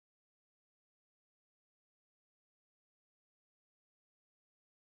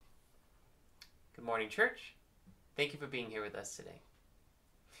Good morning, church. Thank you for being here with us today.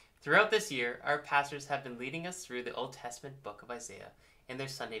 Throughout this year, our pastors have been leading us through the Old Testament book of Isaiah in their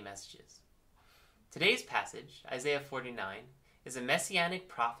Sunday messages. Today's passage, Isaiah 49, is a messianic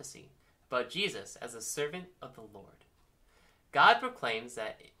prophecy about Jesus as a servant of the Lord. God proclaims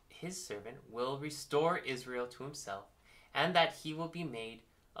that his servant will restore Israel to himself and that he will be made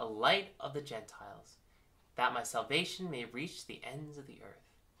a light of the Gentiles, that my salvation may reach the ends of the earth.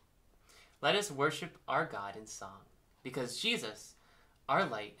 Let us worship our God in song, because Jesus, our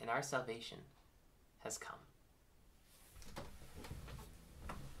light and our salvation, has come.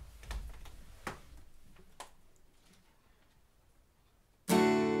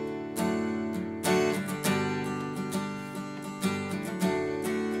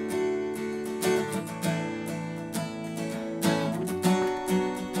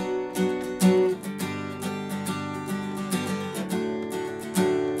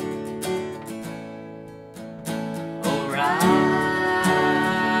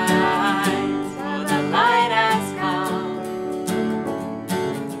 Light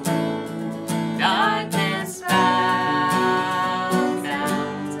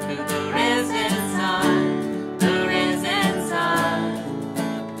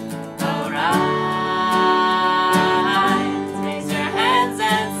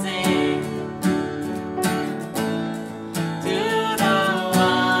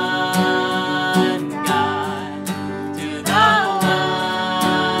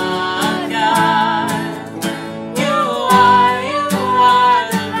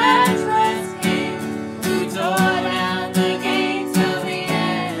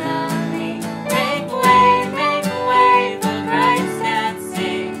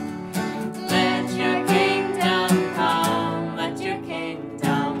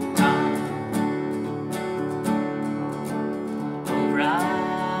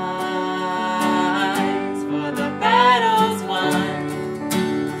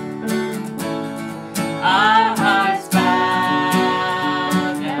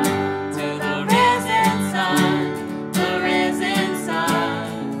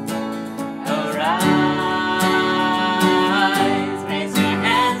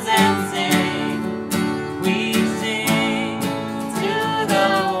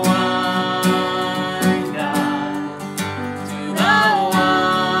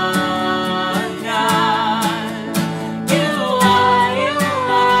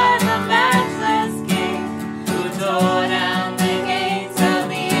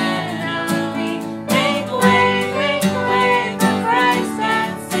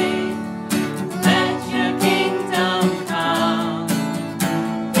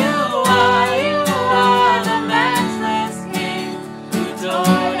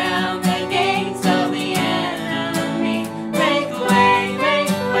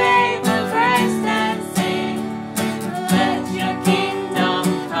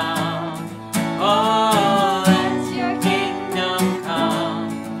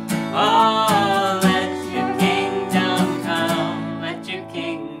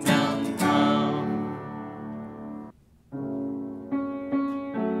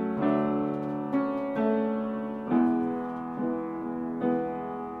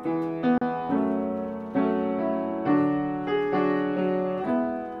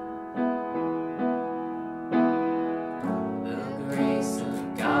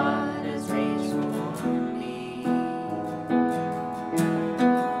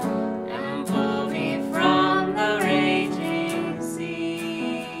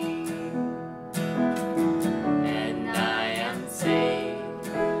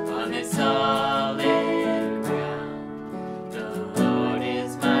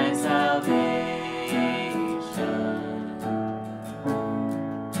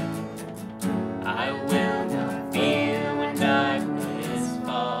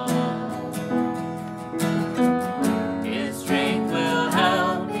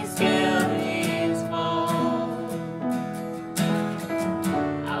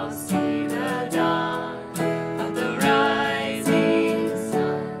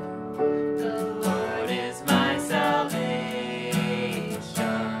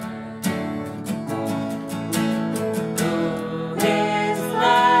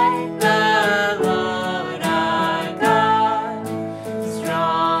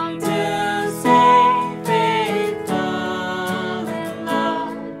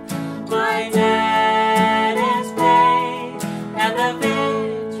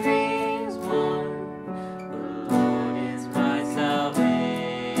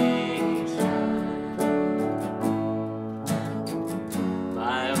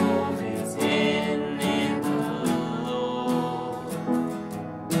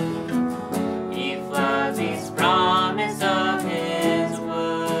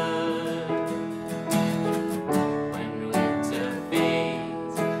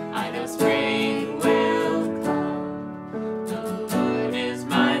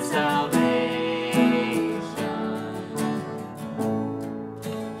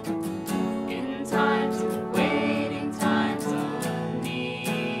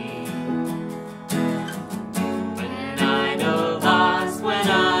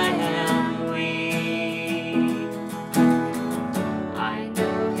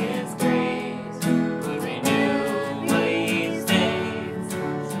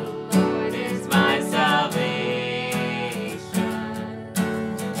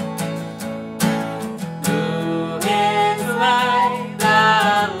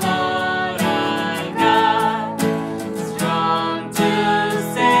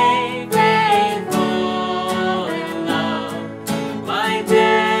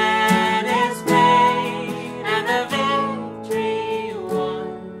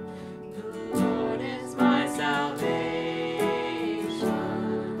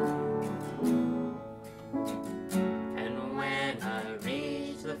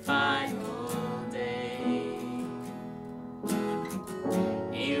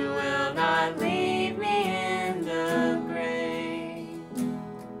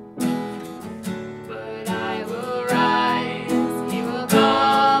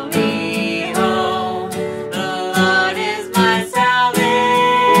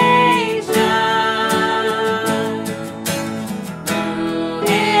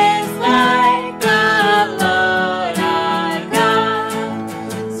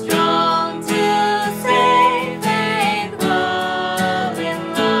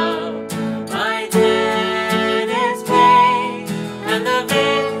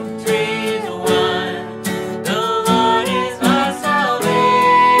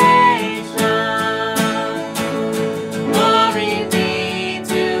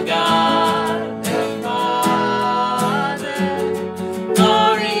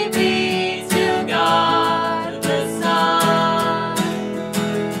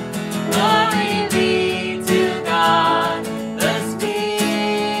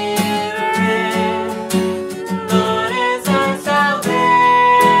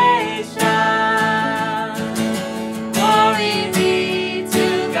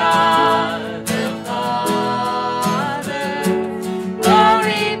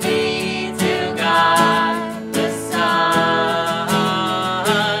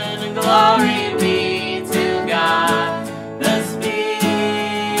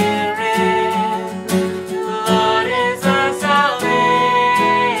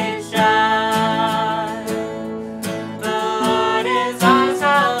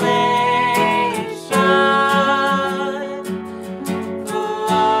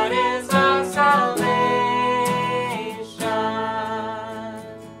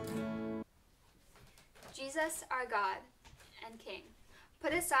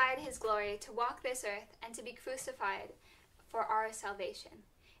put aside his glory to walk this earth and to be crucified for our salvation.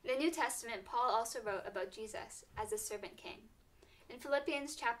 In the New Testament, Paul also wrote about Jesus as a servant king. In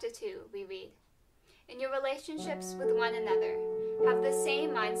Philippians chapter 2, we read, "In your relationships with one another, have the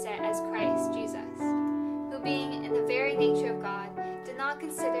same mindset as Christ Jesus, who being in the very nature of God, did not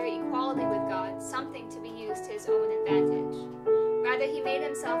consider equality with God something to be used to his own advantage. Rather, he made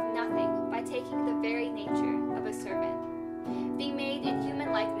himself nothing by taking the very nature of a servant. Being made in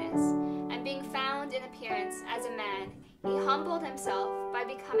human likeness, and being found in appearance as a man, he humbled himself by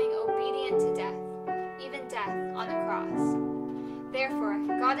becoming obedient to death, even death on a cross. Therefore,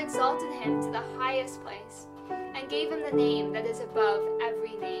 God exalted him to the highest place, and gave him the name that is above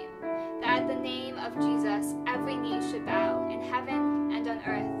every name, that at the name of Jesus every knee should bow, in heaven and on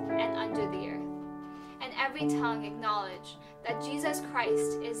earth and under the earth, and every tongue acknowledge that Jesus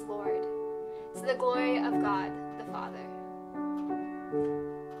Christ is Lord, to the glory of God the Father."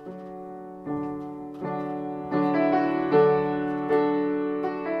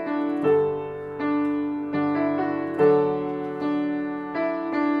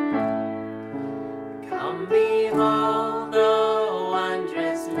 Come behold the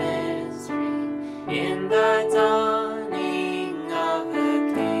wondrous mystery in the dawning of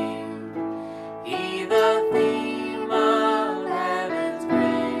the King. He, the theme of heaven's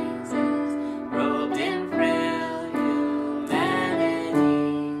praises, robed in frail humanity.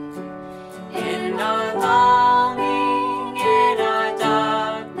 In our longing, in our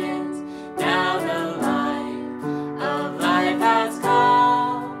darkness, now the light of life has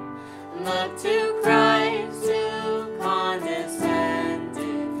come. Look to Christ who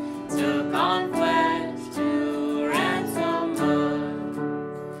condescended, took on flesh to ransom us.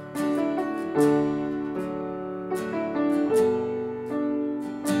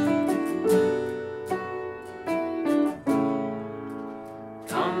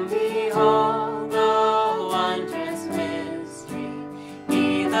 Come behold the wondrous mystery,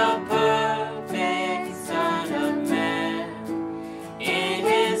 he the perfect Son of Man. In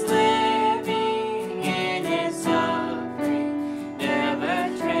his living, in his suffering, never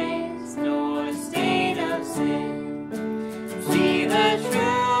trace nor stain of sin. See the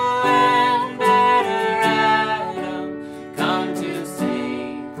true and better Adam come to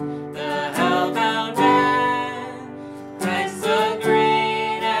save the hell-bound man. Christ the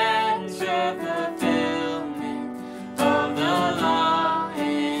great and sure fulfillment of the law,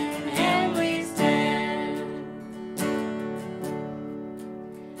 in him we stand.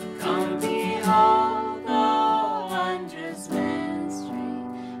 Come behold the wondrous mystery,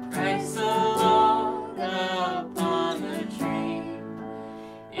 Christ the Lord upon the tree.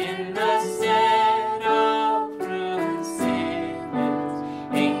 In the stead of ruined sinners,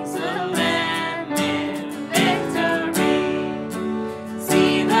 hangs the Lamb in victory.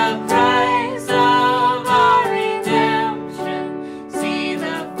 See the price of our redemption, see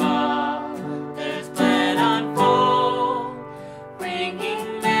the Father's plan unfold, bringing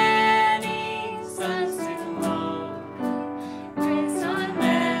many sons to glory, grace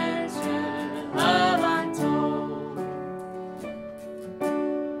unmeasured, love untold.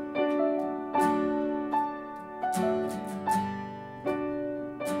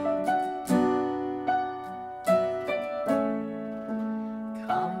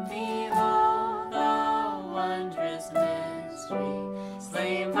 Come behold the wondrous mystery,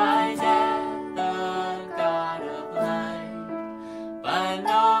 slain by death, the God of life. But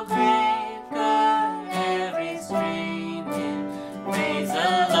no grave could ever restrain him. Praise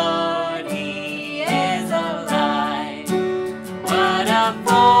the Lord, he is alive. What a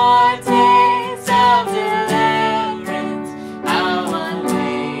foretaste of deliverance, how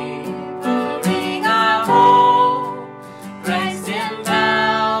unwavering our hope. Christ in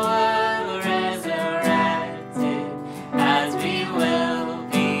power resurrected, as we will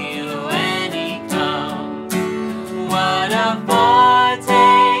be when he comes. What a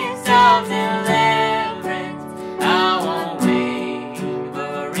foretaste of deliverance, how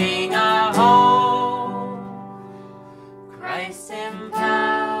unwavering our